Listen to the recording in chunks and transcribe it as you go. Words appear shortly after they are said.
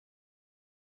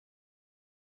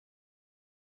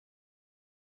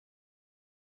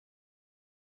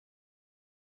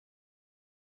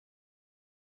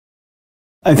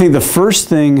I think the first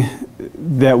thing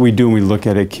that we do when we look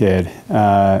at a kid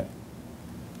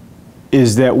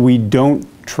is that we don't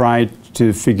try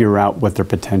to figure out what their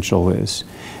potential is,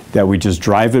 that we just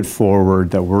drive it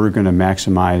forward, that we're going to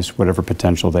maximize whatever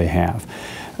potential they have.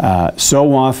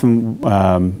 So often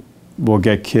we'll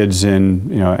get kids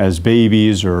in, as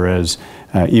babies or as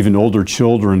even older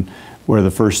children, where the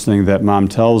first thing that mom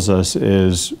tells us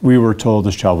is, we were told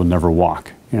this child would never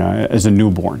walk, as a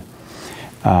newborn.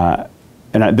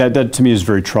 And that to me is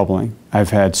very troubling. I've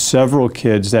had several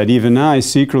kids that even I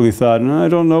secretly thought, I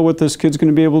don't know what this kid's going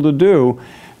to be able to do.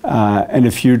 And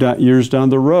a few years down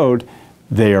the road,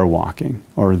 they are walking,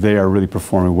 or they are really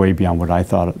performing way beyond what I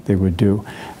thought they would do.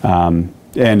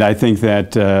 And I think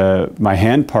that my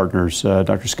hand partners,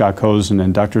 Dr. Scott Cozen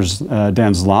and Dr.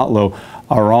 Dan Zlotlo,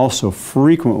 are also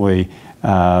frequently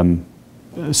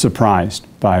surprised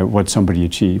by what somebody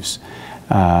achieves.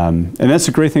 And that's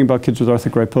the great thing about kids with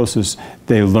arthrogryposis.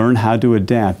 They learn how to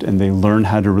adapt, and they learn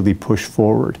how to really push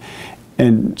forward.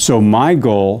 And so my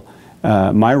goal,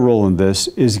 my role in this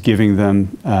is giving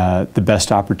them the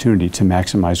best opportunity to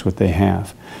maximize what they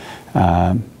have.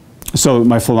 So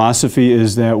my philosophy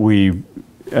is that we,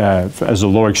 as a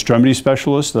lower extremity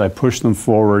specialist, that I push them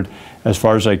forward as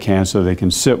far as I can so they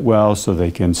can sit well, so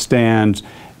they can stand,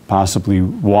 possibly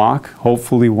walk,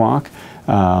 hopefully walk.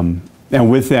 And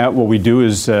with that, what we do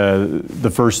is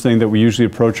the first thing that we usually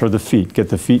approach are the feet, get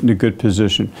the feet in a good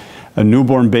position. A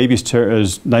newborn baby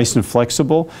is nice and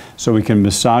flexible, so we can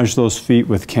massage those feet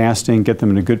with casting, get them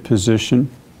in a good position.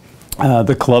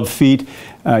 The club feet,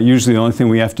 usually the only thing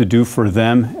we have to do for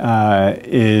them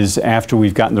is, after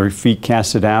we've gotten their feet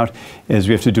casted out, is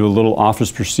we have to do a little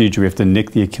office procedure. We have to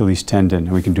nick the Achilles tendon,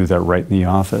 and we can do that right in the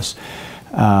office.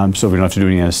 So we don't have to do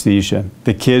any anesthesia.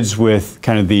 The kids with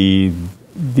kind of the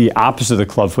opposite of the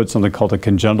club foot, something called a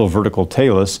congenital vertical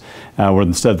talus, where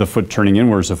instead of the foot turning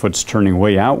inwards, the foot's turning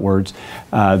way outwards,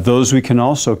 those we can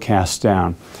also cast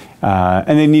down.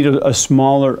 And they need a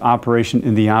smaller operation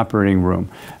in the operating room,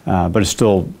 but it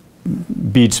still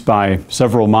beats by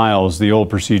several miles the old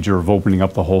procedure of opening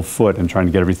up the whole foot and trying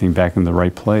to get everything back in the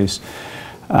right place.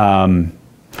 And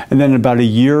then about a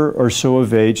year or so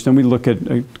of age, then we look at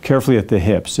carefully at the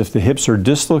hips. If the hips are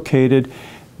dislocated,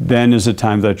 then is the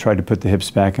time that I try to put the hips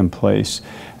back in place.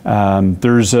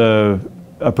 There's a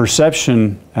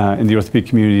perception in the orthopedic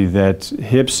community that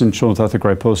hips in children with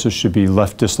arthrogryposis should be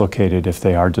left dislocated if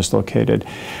they are dislocated.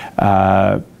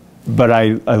 But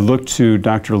I look to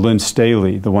Dr. Lynn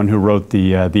Staley, the one who wrote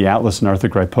the Atlas in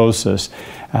Arthrogryposis.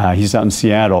 He's out in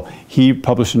Seattle. He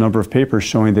published a number of papers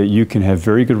showing that you can have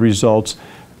very good results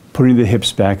putting the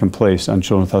hips back in place on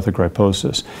children with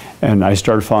arthrogryposis. And I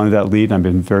started following that lead, and I've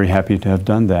been very happy to have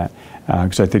done that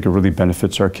because I think it really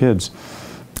benefits our kids.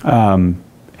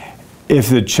 If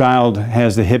the child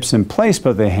has the hips in place,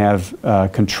 but they have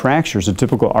contractures, the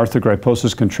typical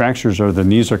arthrogryposis contractures, or the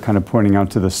knees are kind of pointing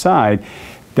out to the side,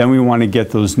 then we want to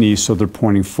get those knees so they're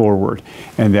pointing forward,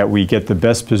 and that we get the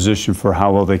best position for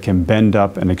how well they can bend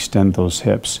up and extend those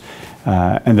hips.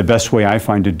 And the best way I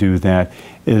find to do that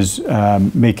is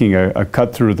making a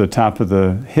cut through the top of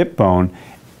the hip bone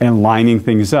and lining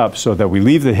things up so that we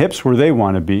leave the hips where they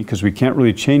want to be, because we can't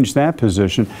really change that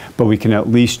position, but we can at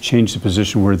least change the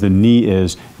position where the knee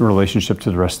is in relationship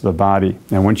to the rest of the body.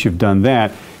 And once you've done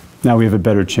that, now we have a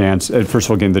better chance at, first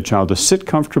of all, getting the child to sit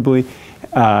comfortably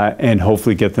and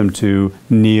hopefully get them to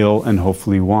kneel and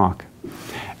hopefully walk.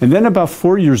 And then about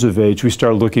 4 years of age, we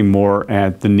start looking more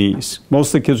at the knees. Most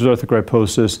of the kids with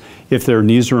arthrogryposis, if their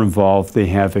knees are involved, they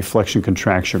have a flexion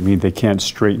contraction, meaning they can't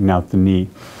straighten out the knee.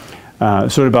 So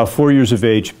at about 4 years of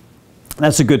age,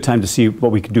 that's a good time to see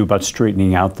what we can do about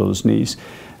straightening out those knees.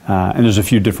 And there's a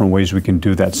few different ways we can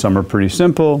do that. Some are pretty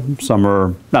simple, some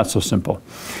are not so simple.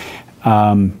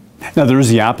 Now there is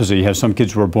the opposite. You have some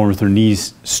kids who are born with their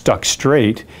knees stuck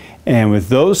straight, and with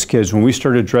those kids, when we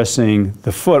start addressing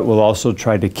the foot, we'll also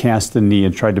try to cast the knee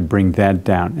and try to bring that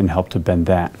down and help to bend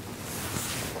that.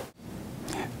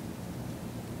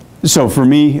 So for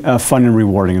me, fun and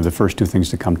rewarding are the first two things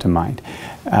that come to mind.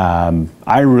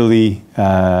 I really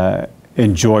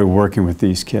enjoy working with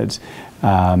these kids.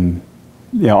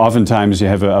 Oftentimes you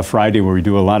have a Friday where we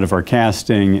do a lot of our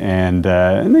casting, and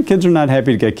the kids are not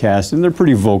happy to get cast, and they're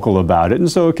pretty vocal about it, and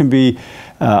so it can be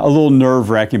a little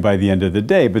nerve-wracking by the end of the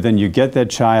day. But then you get that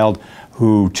child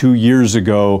who 2 years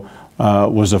ago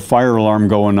was a fire alarm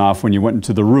going off when you went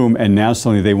into the room, and now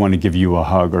suddenly they want to give you a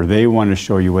hug, or they want to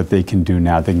show you what they can do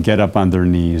now. They can get up on their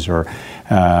knees, or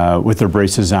with their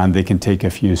braces on, they can take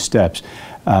a few steps.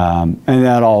 And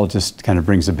that all just kind of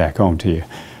brings it back home to you.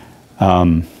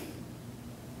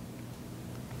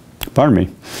 Pardon me.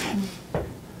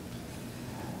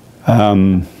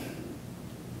 The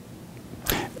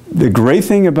great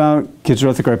thing about kids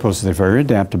with arthrogryposis, they're very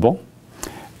adaptable,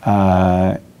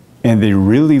 and they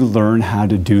really learn how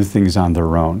to do things on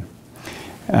their own.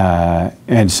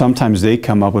 And sometimes they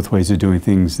come up with ways of doing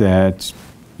things that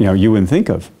you wouldn't think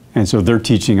of, and so they're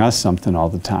teaching us something all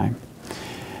the time.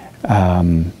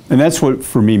 And that's what,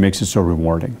 for me, makes it so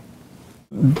rewarding.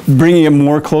 Bringing it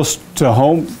more close to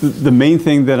home, the main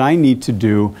thing that I need to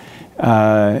do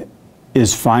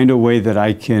is find a way that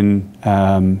I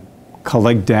can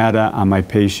collect data on my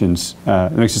patients.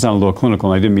 It makes it sound a little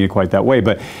clinical, and I didn't mean it quite that way,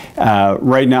 but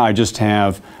right now I just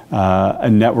have a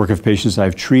network of patients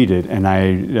I've treated, and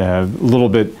a little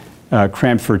bit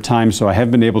cramped for time, so I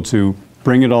haven't been able to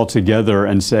bring it all together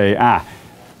and say,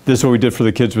 this is what we did for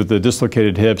the kids with the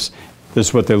dislocated hips, this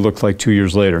is what they looked like 2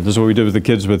 years later. This is what we did with the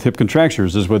kids with hip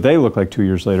contractures, this is what they look like 2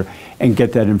 years later, and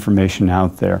get that information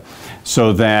out there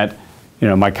so that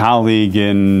my colleague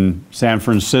in San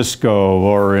Francisco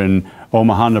or in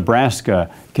Omaha,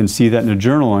 Nebraska can see that in a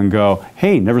journal and go,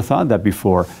 hey, never thought of that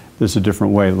before. This is a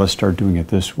different way. Let's start doing it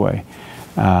this way.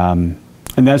 And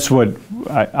that's what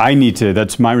I need to,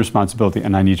 that's my responsibility,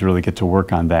 and I need to really get to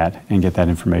work on that and get that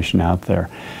information out there.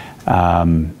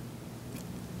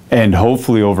 And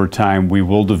hopefully over time we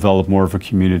will develop more of a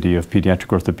community of pediatric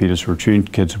orthopedists who are treating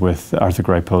kids with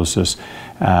arthrogryposis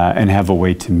and have a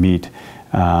way to meet.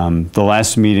 The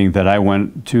last meeting that I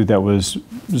went to that was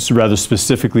rather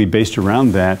specifically based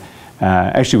around that,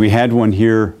 actually we had one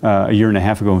here a year and a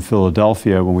half ago in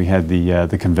Philadelphia when we had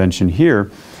the convention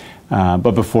here,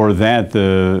 but before that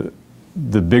the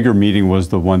bigger meeting was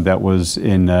the one that was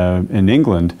in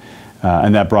England,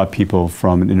 and that brought people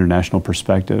from an international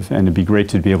perspective, and it'd be great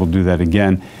to be able to do that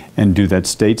again and do that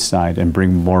stateside and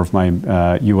bring more of my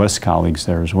US colleagues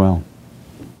there as well.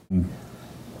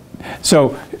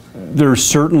 So there's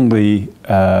certainly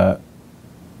a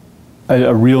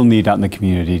real need out in the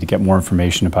community to get more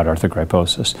information about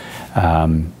arthrogryposis.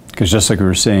 Because just like we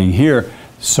were saying here,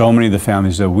 so many of the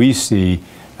families that we see,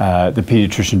 the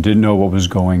pediatrician didn't know what was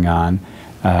going on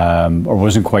or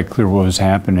wasn't quite clear what was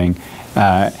happening.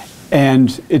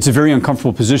 And it's a very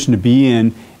uncomfortable position to be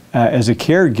in as a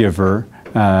caregiver,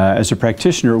 as a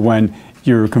practitioner, when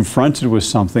you're confronted with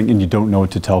something and you don't know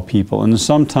what to tell people. And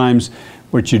sometimes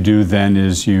what you do then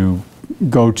is you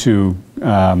go to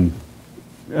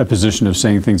a position of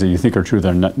saying things that you think are true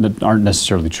that aren't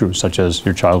necessarily true, such as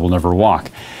your child will never walk.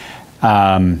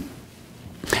 And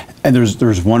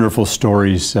there's wonderful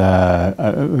stories.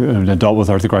 An adult with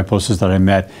arthrogryposis that I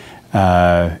met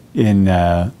in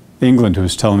England who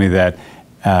was telling me that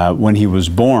when he was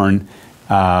born,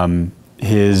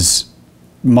 his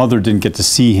mother didn't get to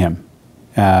see him.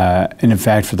 And in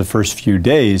fact, for the first few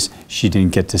days, she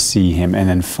didn't get to see him. And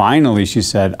then finally she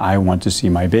said, I want to see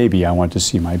my baby, I want to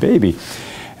see my baby.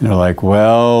 And they're like,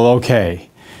 well, okay.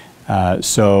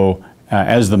 So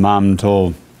as the mom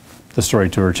told the story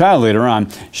to her child later on,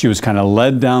 she was kind of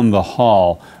led down the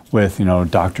hall with,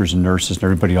 doctors and nurses and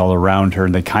everybody all around her.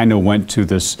 And they kind of went to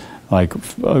this like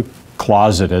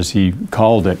closet, as he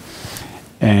called it.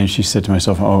 And she said to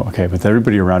myself, oh, okay, with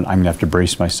everybody around, I'm gonna have to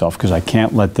brace myself because I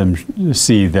can't let them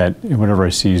see that whatever I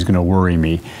see is gonna worry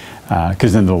me,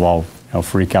 because then they'll all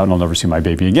freak out and I'll never see my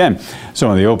baby again. So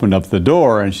when they opened up the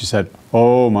door and she said,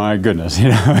 oh my goodness,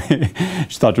 she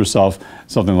thought to herself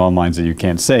something along the lines that you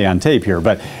can't say on tape here,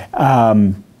 but,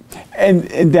 and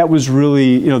that was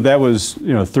really, that was,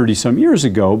 30 some years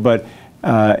ago, but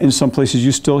in some places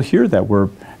you still hear that where,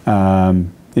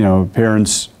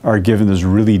 parents are given this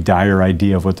really dire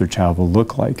idea of what their child will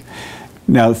look like.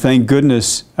 Now, thank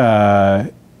goodness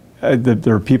that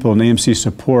there are people in AMC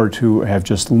support who have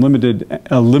just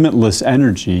limitless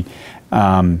energy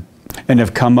and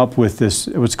have come up with this,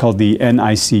 what's called the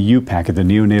NICU packet, the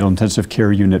Neonatal Intensive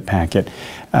Care Unit packet,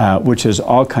 which has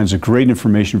all kinds of great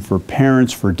information for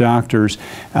parents, for doctors,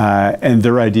 and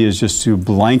their idea is just to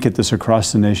blanket this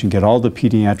across the nation, get all the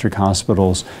pediatric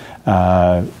hospitals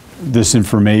this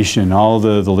information, all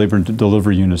the labor and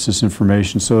delivery units, this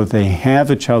information, so that they have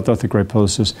a child with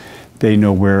arthrogryposis, they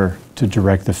know where to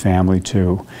direct the family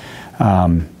to.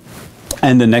 And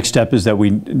the next step is that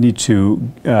we need to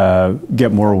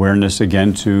get more awareness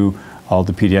again to all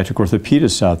the pediatric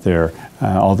orthopedists out there,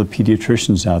 all the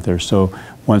pediatricians out there. So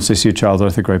once they see a child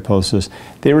with arthrogryposis,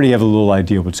 they already have a little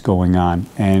idea what's going on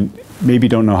and maybe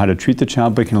don't know how to treat the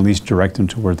child, but can at least direct them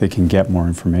to where they can get more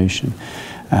information.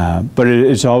 But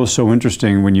it's always so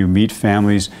interesting when you meet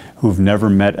families who've never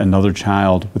met another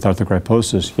child with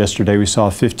arthrogryposis. Yesterday we saw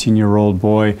a 15-year-old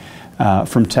boy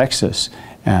from Texas,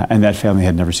 and that family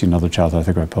had never seen another child with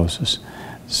arthrogryposis.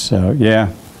 So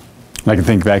yeah, I can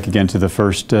think back again to the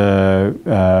first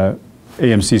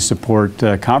AMC support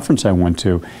conference I went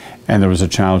to, and there was a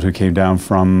child who came down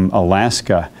from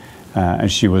Alaska,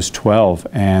 and she was 12,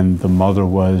 and the mother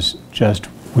was just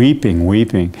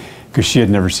weeping, because she had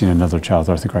never seen another child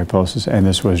with arthrogryposis, and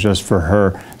this was just for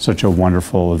her such a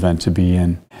wonderful event to be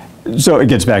in. So it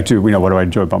gets back to, you know, what do I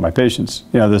enjoy about my patients?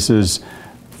 You know, this is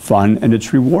fun and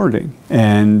it's rewarding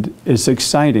and it's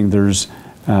exciting. There's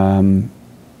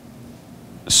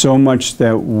so much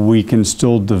that we can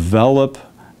still develop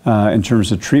in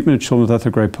terms of treatment of children with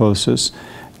arthrogryposis,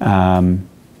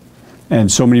 and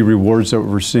so many rewards that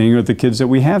we're seeing are the kids that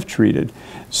we have treated.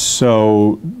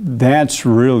 So that's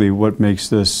really what makes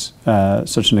this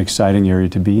such an exciting area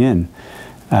to be in.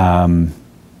 And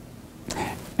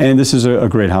this is a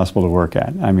great hospital to work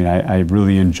at. I mean, I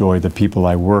really enjoy the people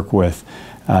I work with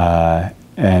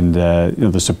and you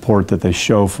know, the support that they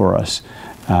show for us.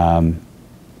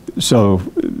 So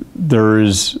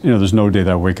there's no day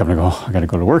that I wake up and I go, oh, I got to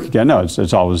go to work again. No,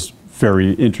 it's always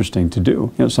very interesting to do.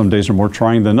 You know, some days are more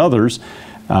trying than others,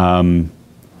 and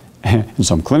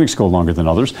some clinics go longer than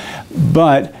others.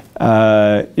 But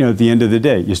you know, at the end of the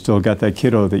day, you still got that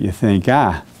kiddo that you think,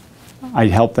 I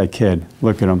helped that kid.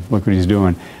 Look at him. Look what he's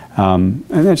doing. And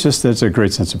that's a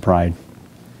great sense of pride.